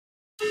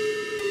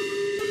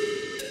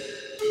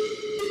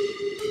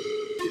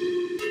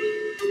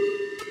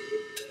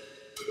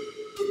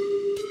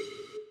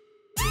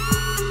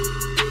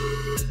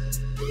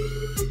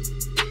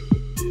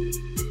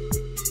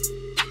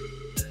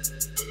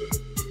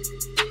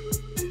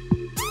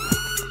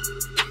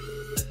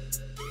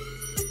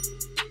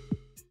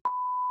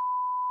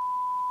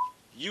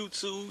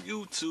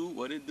YouTube,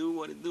 what it do,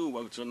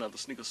 welcome to another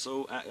Sneaker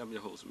Soul. I am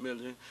your host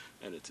Million,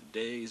 and in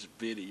today's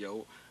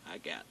video I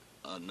got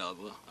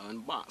another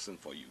unboxing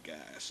for you guys.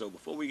 So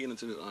before we get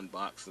into this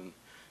unboxing,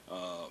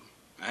 I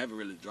haven't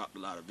really dropped a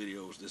lot of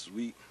videos this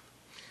week,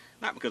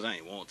 not because I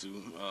ain't want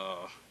to.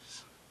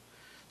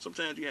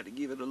 Sometimes you have to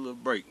give it a little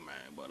break, man.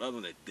 But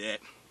other than that,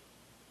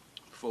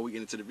 before we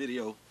get into the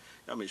video,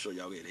 y'all make sure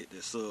y'all get hit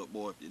that sub,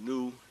 boy, if you're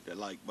new, that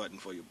like button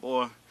for your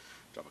boy.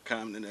 Drop a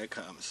comment in that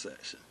comment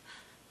section.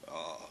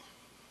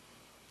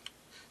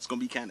 It's gonna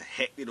be kind of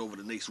hectic over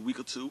the next week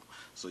or two,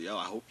 so y'all,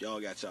 I hope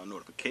y'all got y'all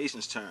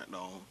notifications turned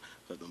on,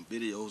 because them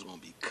videos gonna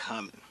be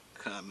coming.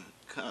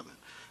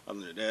 Other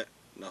than that,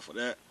 enough of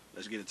that,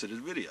 let's get into this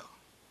video.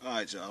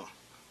 Alright, y'all,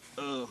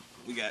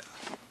 we got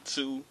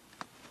two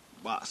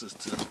boxes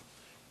to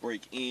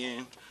break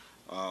in.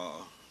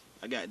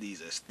 I got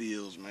these as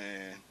steals,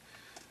 man,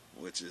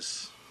 which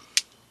is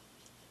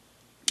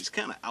it's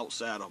kind of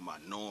outside of my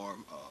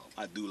norm.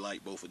 I do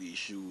like both of these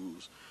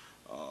shoes.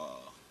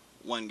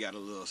 One got a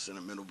little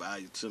sentimental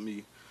value to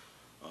me.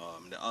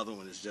 The other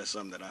one is just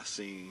something that I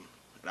seen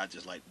and I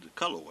just like the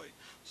colorway.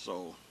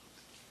 So,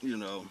 you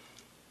know,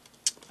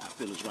 I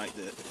feel it's right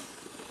that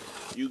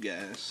you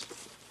guys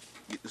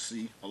get to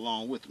see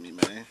along with me,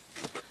 man.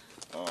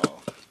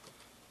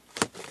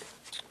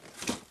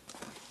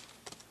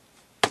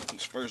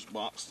 This first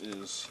box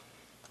is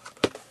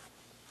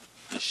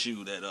the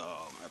shoe that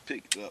I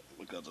picked up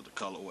because of the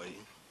colorway,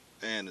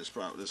 and it's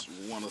probably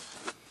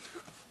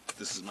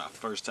this is my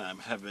first time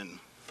having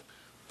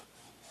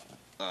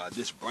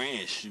this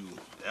brand shoe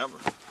ever.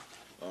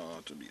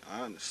 To be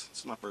honest,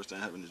 it's my first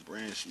time having this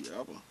brand shoe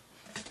ever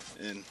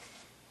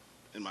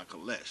in my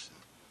collection.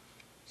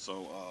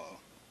 So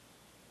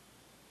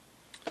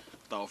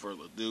without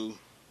further ado,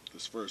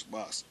 this first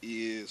box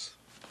is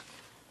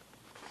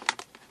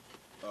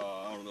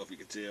I don't know if you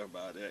can tell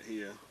by that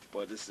here,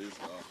 but this is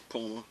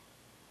PUMA.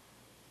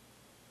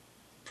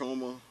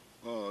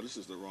 Oh, this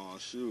is the wrong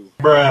shoe.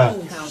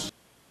 Bruh.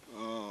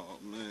 Oh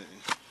man,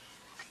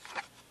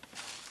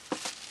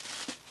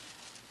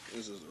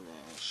 this is the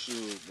wrong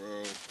shoe,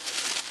 bro.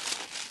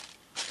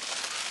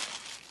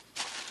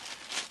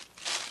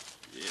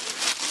 Yeah,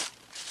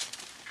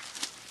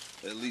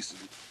 at least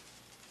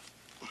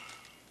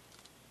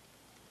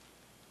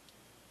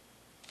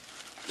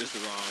it's the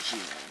wrong shoe,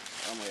 man.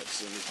 I'm gonna have to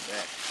send this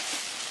back.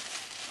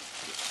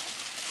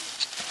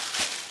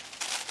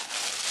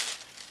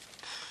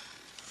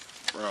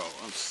 Bro,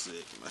 I'm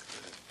sick, man.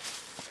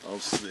 I'm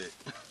sick.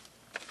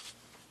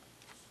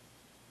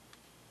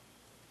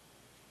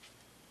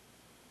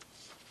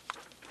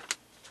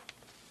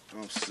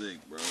 I'm sick,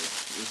 bro.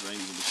 This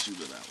ain't even the shoe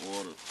that I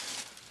ordered.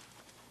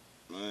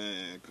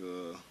 Man,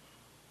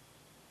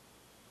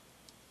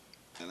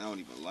 and I don't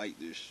even like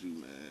this shoe,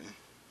 man.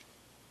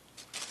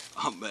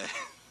 I'm mad.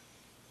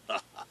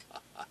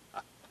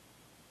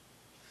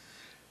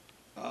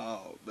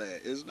 Oh, man.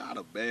 It's not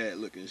a bad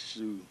looking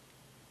shoe.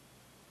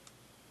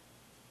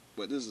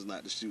 But this is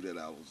not the shoe that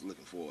I was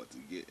looking forward to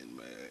getting,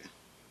 man.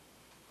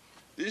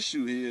 This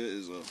shoe here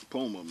is a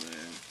PUMA,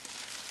 man.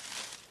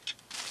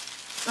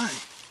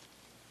 Dang.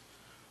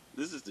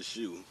 This is the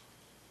shoe.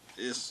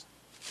 This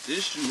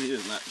shoe here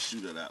is not the shoe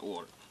that I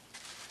ordered.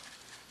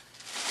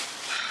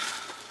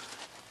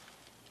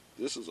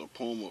 This is a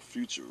PUMA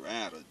Future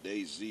Rider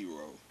Day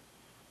Zero.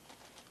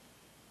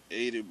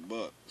 80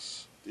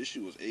 bucks. This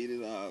shoe was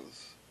 $80.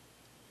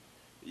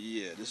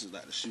 Yeah, this is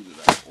not the shoe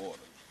that I ordered.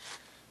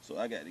 So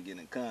I got to get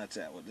in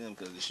contact with them,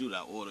 because the shoe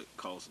that I ordered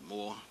costs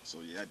more.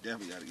 So yeah, I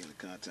definitely got to get in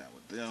contact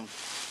with them.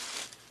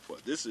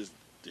 But this is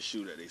the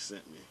shoe that they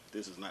sent me.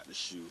 This is not the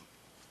shoe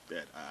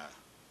that I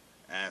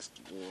asked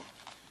for,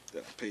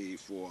 that I paid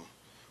for.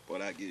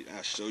 But I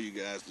show you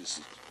guys this.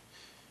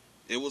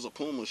 It was a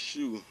PUMA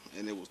shoe,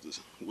 and it was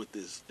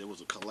it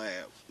was a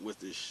collab with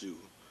this shoe.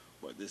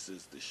 But this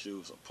is the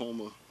shoe. It's a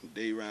PUMA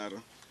Day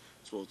Rider.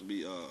 It's supposed to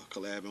be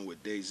collabing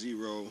with Day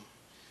Zero,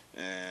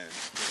 and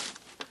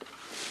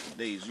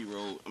Day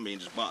Zero, I mean,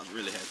 this box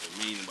really has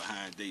the meaning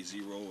behind Day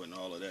Zero and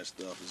all of that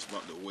stuff. It's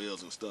about the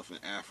whales and stuff in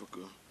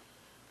Africa.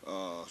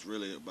 It's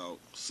really about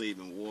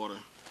saving water.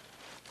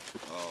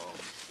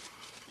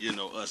 You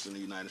know, us in the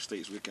United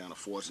States, we're kind of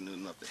fortunate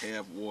enough to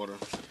have water.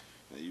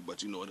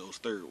 But you know, those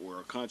third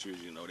world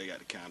countries, you know, they got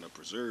to kind of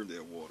preserve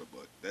their water.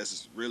 But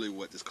that's really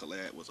what this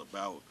collab was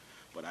about.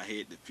 But I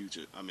had the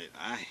future,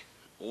 I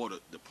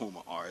ordered the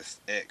PUMA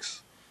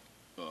RSX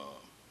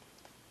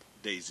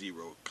Day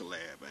Zero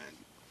collab, and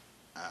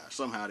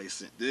somehow they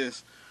sent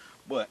this.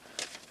 But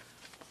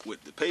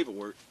with the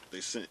paperwork,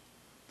 they sent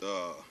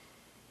the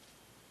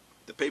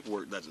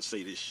paperwork doesn't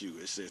say this shoe.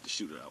 It says the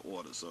shoe that I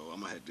ordered. So I'm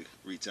gonna have to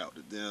reach out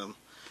to them,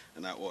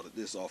 and I ordered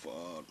this off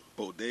of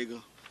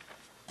Bodega.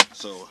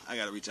 So I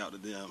gotta reach out to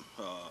them.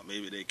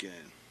 Maybe they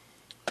can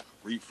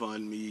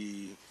refund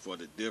me for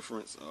the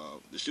difference.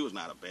 The shoe is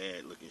not a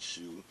bad looking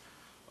shoe.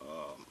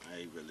 I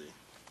ain't really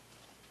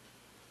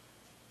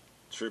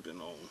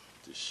tripping on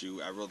this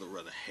shoe. I rather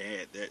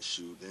had that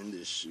shoe than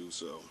this shoe.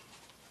 So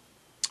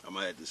I'm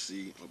gonna have to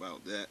see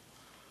about that.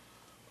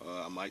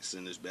 I might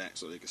send this back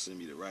so they can send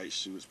me the right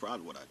shoe. It's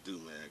probably what I do,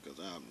 man, because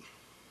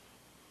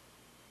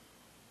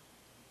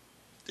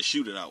the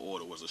shoe that I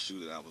ordered was a shoe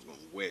that I was going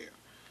to wear.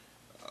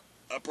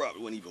 I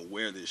probably wouldn't even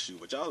wear this shoe,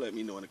 but y'all let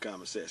me know in the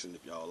comment section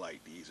if y'all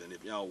like these. And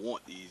if y'all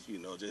want these, you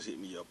know, just hit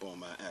me up on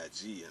my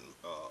IG and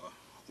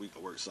we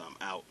can work something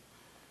out.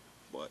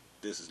 But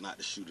this is not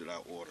the shoe that I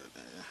ordered,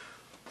 man.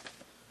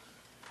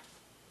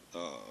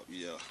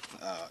 Yeah,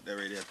 that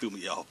right there threw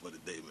me off for the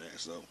day, man.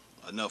 So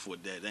enough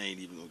with that. They ain't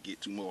even gonna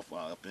get too more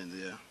far up in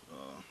there.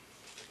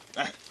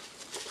 Dang,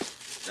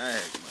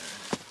 man.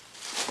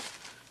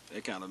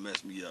 That kind of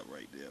messed me up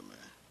right there, man.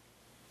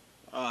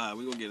 Alright,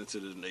 we're gonna get into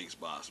this next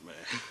box, man.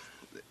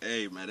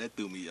 Hey, man, that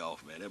threw me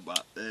off, man.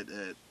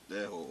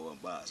 That whole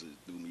unboxing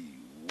threw me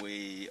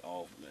way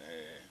off, man.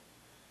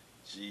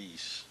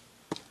 Jeez.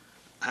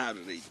 How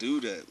do they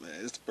do that,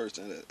 man? It's the first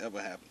time that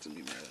ever happened to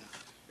me, man.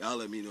 Y'all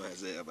let me know,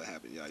 has that ever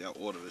happened, y'all? Y'all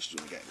ordered a shoe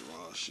and got the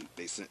wrong shoe.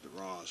 They sent the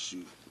wrong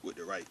shoe with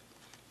the right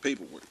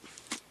paperwork.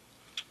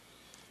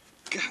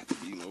 Got to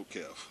be more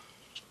careful.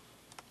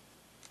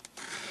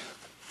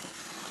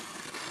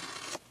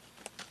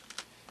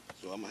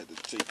 So I'm gonna have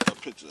to take a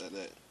picture of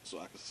that so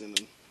I can send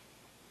them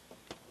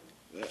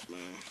that, man.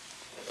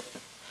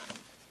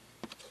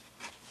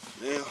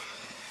 Now,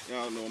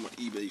 y'all know I'm an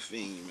eBay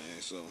fiend,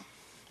 man. So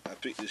I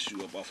picked this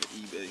shoe up off of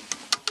eBay.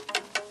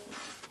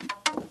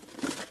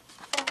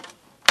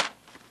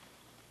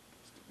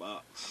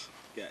 Box,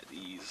 got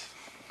these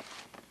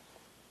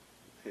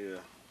here,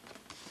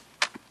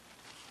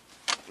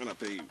 and I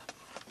paid,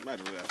 might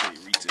as well I paid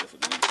retail for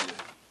these here.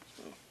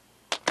 So,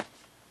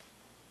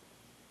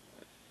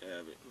 I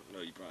have it. I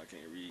know you probably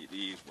can't read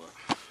these, but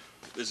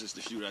this is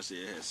the shoe that I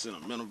said has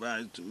sentimental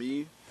value to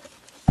me.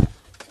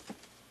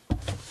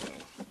 So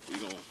we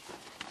gonna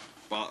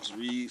box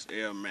reads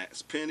Air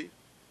Max Penny,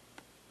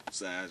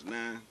 size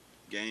 9,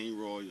 Game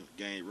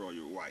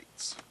Royal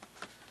whites.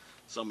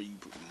 Some of you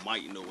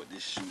might know what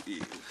this shoe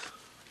is.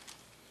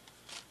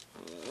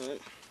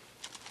 Alright.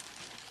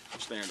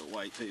 Standard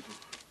white paper.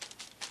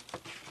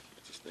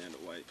 That's a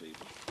standard white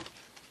paper.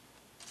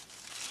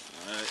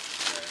 Alright.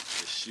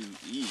 The shoe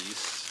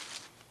is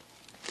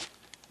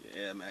your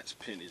Air Max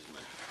Pennies,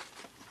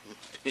 man.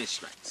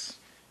 Pinstripes.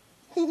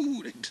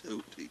 Ooh, they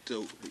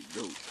dope.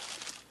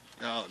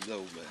 Y'all know,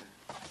 man.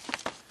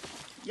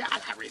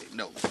 Y'all already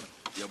know.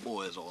 Your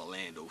boy is an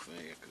Orlando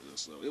fan,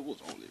 so it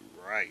was only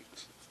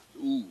right.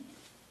 Ooh.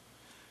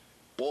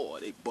 Boy,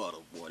 they butter,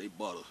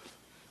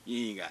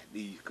 You ain't got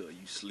these because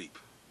you sleep.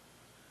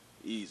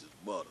 These is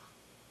butter.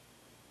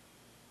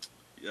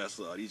 Yes,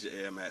 sir. These are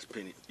Air Max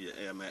Penny, your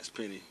Air Max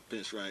Penny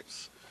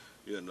pinstripes.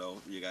 You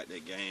know, you got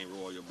that Game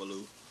Royal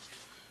blue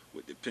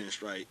with the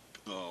pinstripe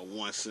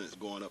 1 cent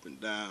going up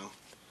and down.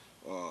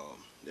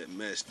 That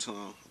mesh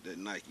tongue, that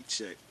Nike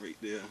check right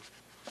there.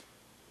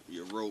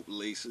 Your rope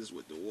laces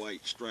with the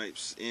white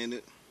stripes in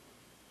it.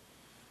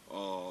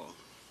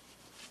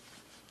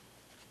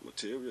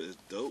 Material is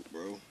dope,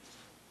 bro.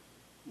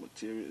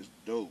 Material is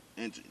dope.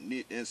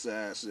 Engineered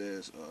inside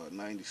says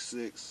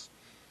 96.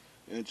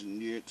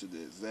 Engineered to the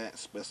exact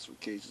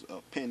specifications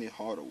of Penny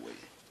Hardaway.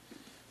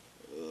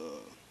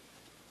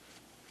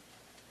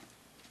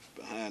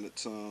 Behind the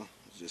tongue,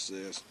 it just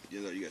says,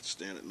 you know, you got the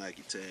standard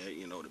Nike tag.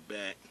 You know, the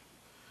back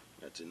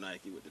got your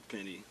Nike with the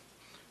Penny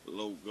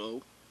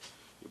logo.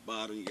 Your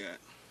bottom, you got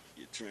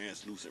your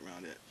translucent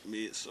around that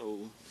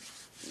midsole,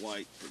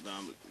 white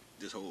predominant.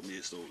 This whole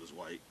midsole is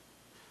white.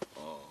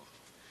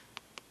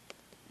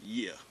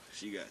 Yeah,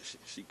 she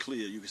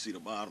clear. You can see the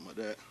bottom of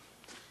that.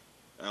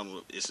 I don't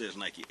know. It says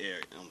Nike Air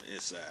on the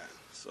inside,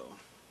 so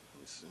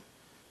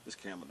this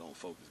camera don't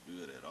focus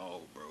good at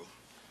all, bro.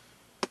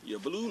 Your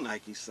blue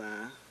Nike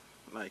sign,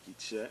 Nike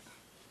check.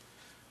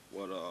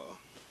 What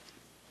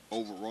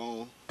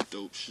overall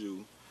dope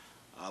shoe.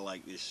 I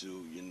like this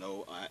shoe. You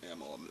know, I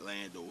am an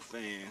Orlando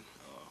fan,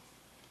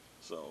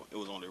 so it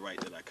was only right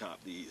that I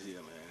copped these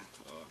here,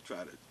 man.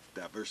 Try to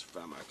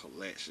diversify my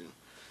collection.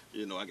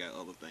 You know, I got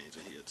other things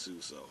in here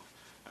too, so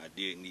I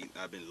did need.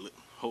 I've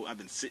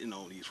been sitting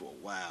on these for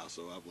a while,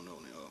 so I went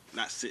on.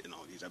 Not sitting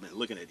on these. I've been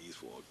looking at these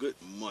for a good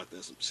month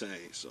and some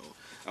change. So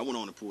I went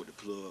on and pulled the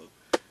plug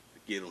to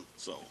get them.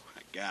 So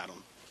I got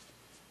them,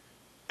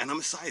 and I'm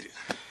excited.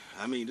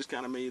 I mean, this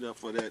kind of made up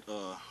for that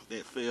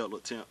failed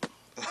attempt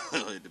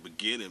at the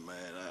beginning,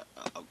 man.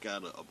 I'm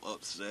kind of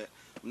upset.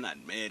 I'm not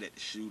mad at the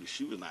shoe. The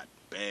shoe is not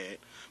bad,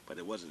 but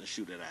it wasn't a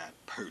shoe that I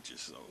had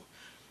purchased. So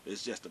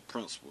it's just the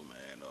principle,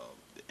 man.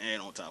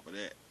 And on top of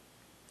that,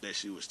 that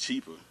shoe was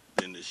cheaper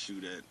than the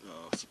shoe that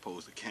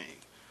supposedly came.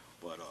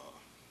 But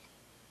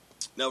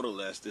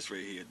nevertheless, this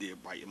right here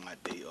did brighten my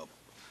day up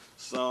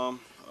some.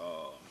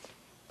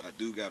 I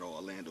do got an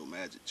Orlando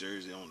Magic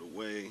jersey on the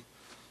way,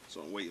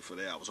 so I'm waiting for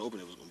that. I was hoping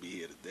it was going to be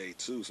here today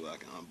too, so I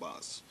can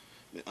unbox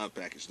and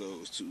unpackage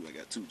those too. I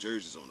got 2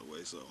 jerseys on the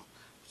way, so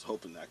I was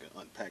hoping I could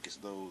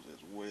unpackage those as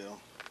well.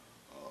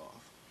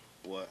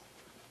 But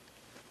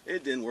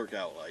it didn't work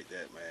out like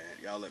that, man.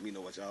 Y'all let me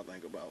know what y'all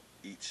think about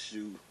each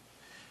shoe.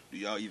 Do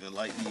y'all even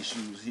like these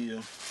shoes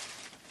here?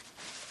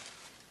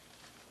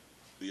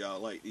 Do y'all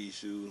like these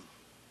shoes?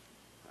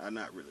 I'm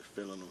not really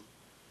feeling them.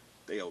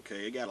 They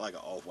okay. It got like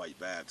an off-white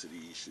vibe to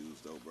these shoes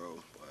though,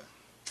 bro. But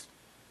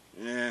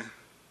yeah,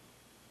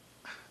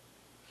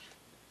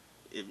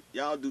 if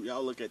y'all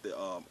look at the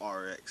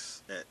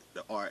RX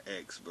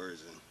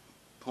version,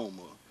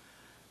 PUMA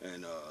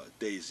and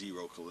Day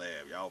Zero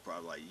collab, y'all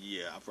probably like,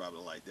 yeah, I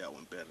probably like that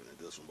one better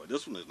than this one. But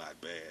this one is not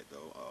bad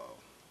though.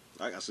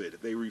 Like I said,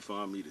 if they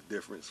refund me the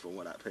difference from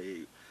what I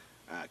paid,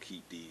 I'll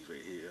keep these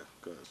right here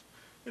because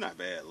they're not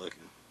bad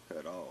looking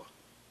at all.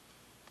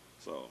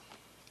 So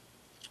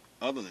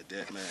other than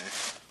that, man,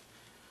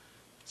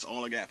 that's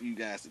all I got for you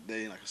guys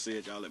today. Like I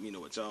said, y'all let me know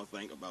what y'all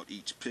think about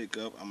each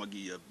pickup. I'm gonna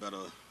give you a better,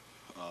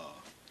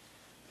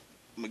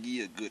 I'm gonna give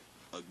you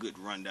a good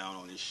rundown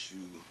on this shoe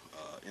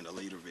in a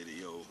later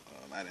video.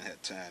 I didn't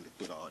have time to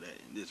put all that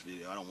in this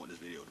video. I don't want this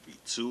video to be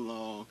too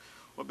long.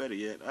 Or better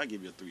yet, I'll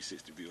give you a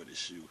 360 view of this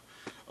shoe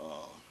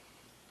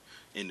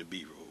in the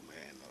B-roll,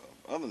 man.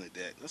 Other than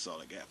that, that's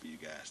all I got for you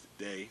guys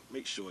today.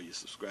 Make sure you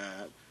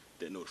subscribe,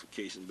 that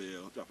notification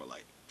bell, drop a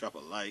like, drop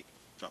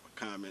a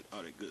comment,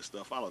 all that good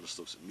stuff. Follow the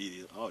social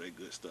media, all that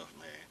good stuff,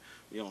 man.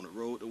 We on the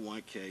road to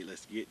 1K.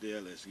 Let's get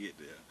there. Let's get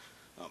there.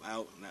 I'm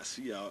out, and I'll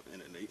see y'all in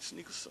the next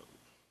sneaker show.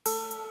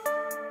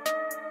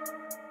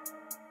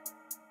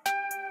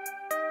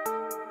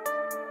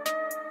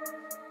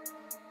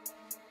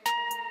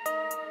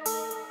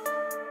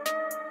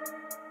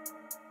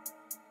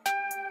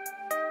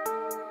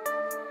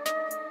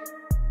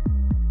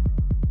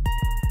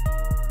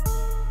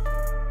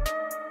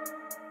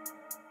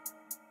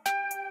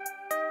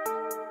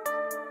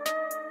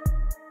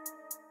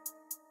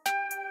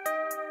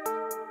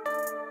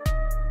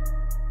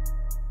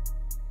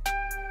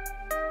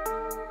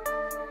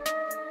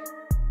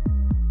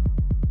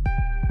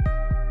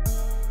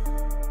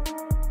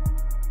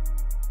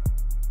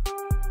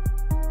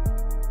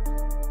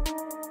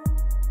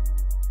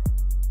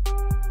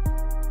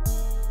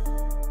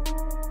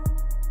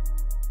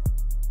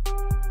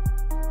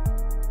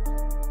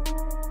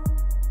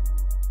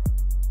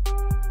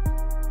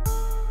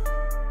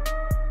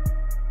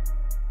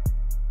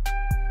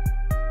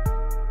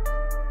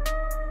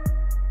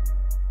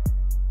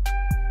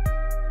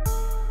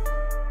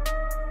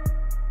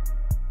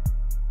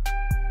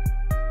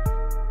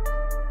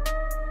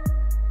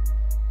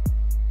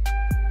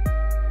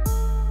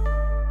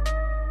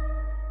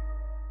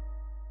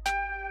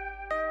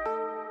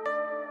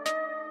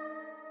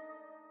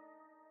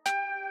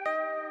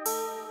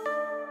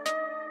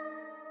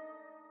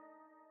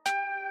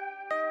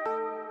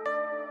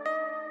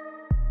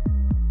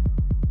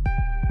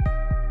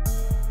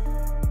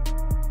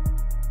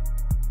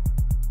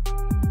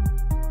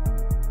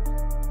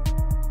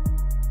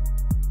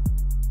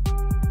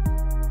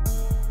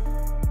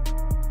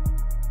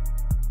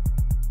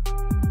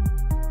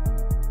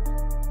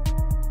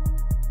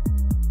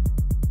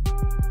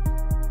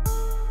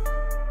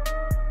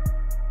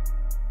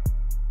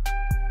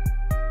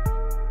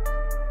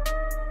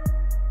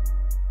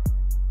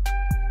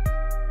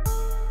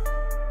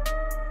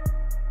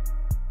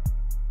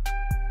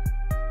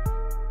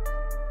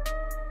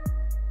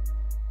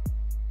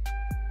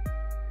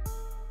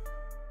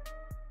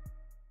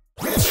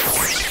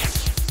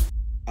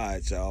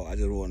 Alright, y'all, I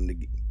just wanted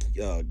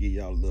to give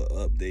y'all a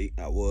little update.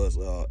 I was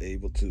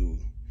able to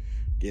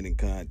get in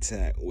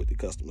contact with the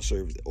customer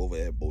service over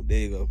at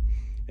Bodega,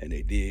 and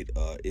they did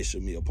issue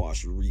me a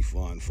partial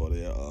refund for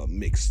their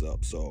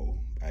mix-up. So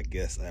I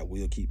guess I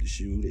will keep the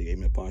shoe. They gave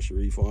me a partial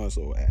refund,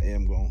 so I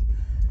am going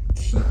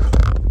to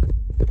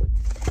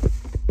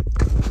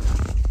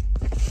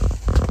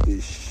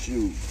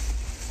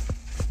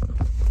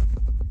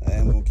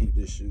keep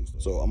this shoe.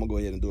 So I'm gonna go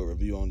ahead and do a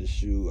review on this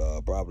shoe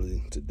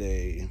probably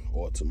today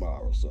or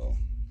tomorrow. So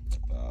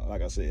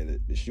like I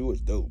said, the shoe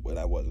is dope, but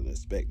I wasn't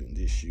expecting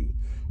this shoe.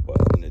 But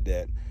other than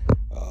that,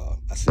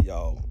 I see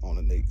y'all on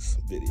the next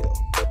video.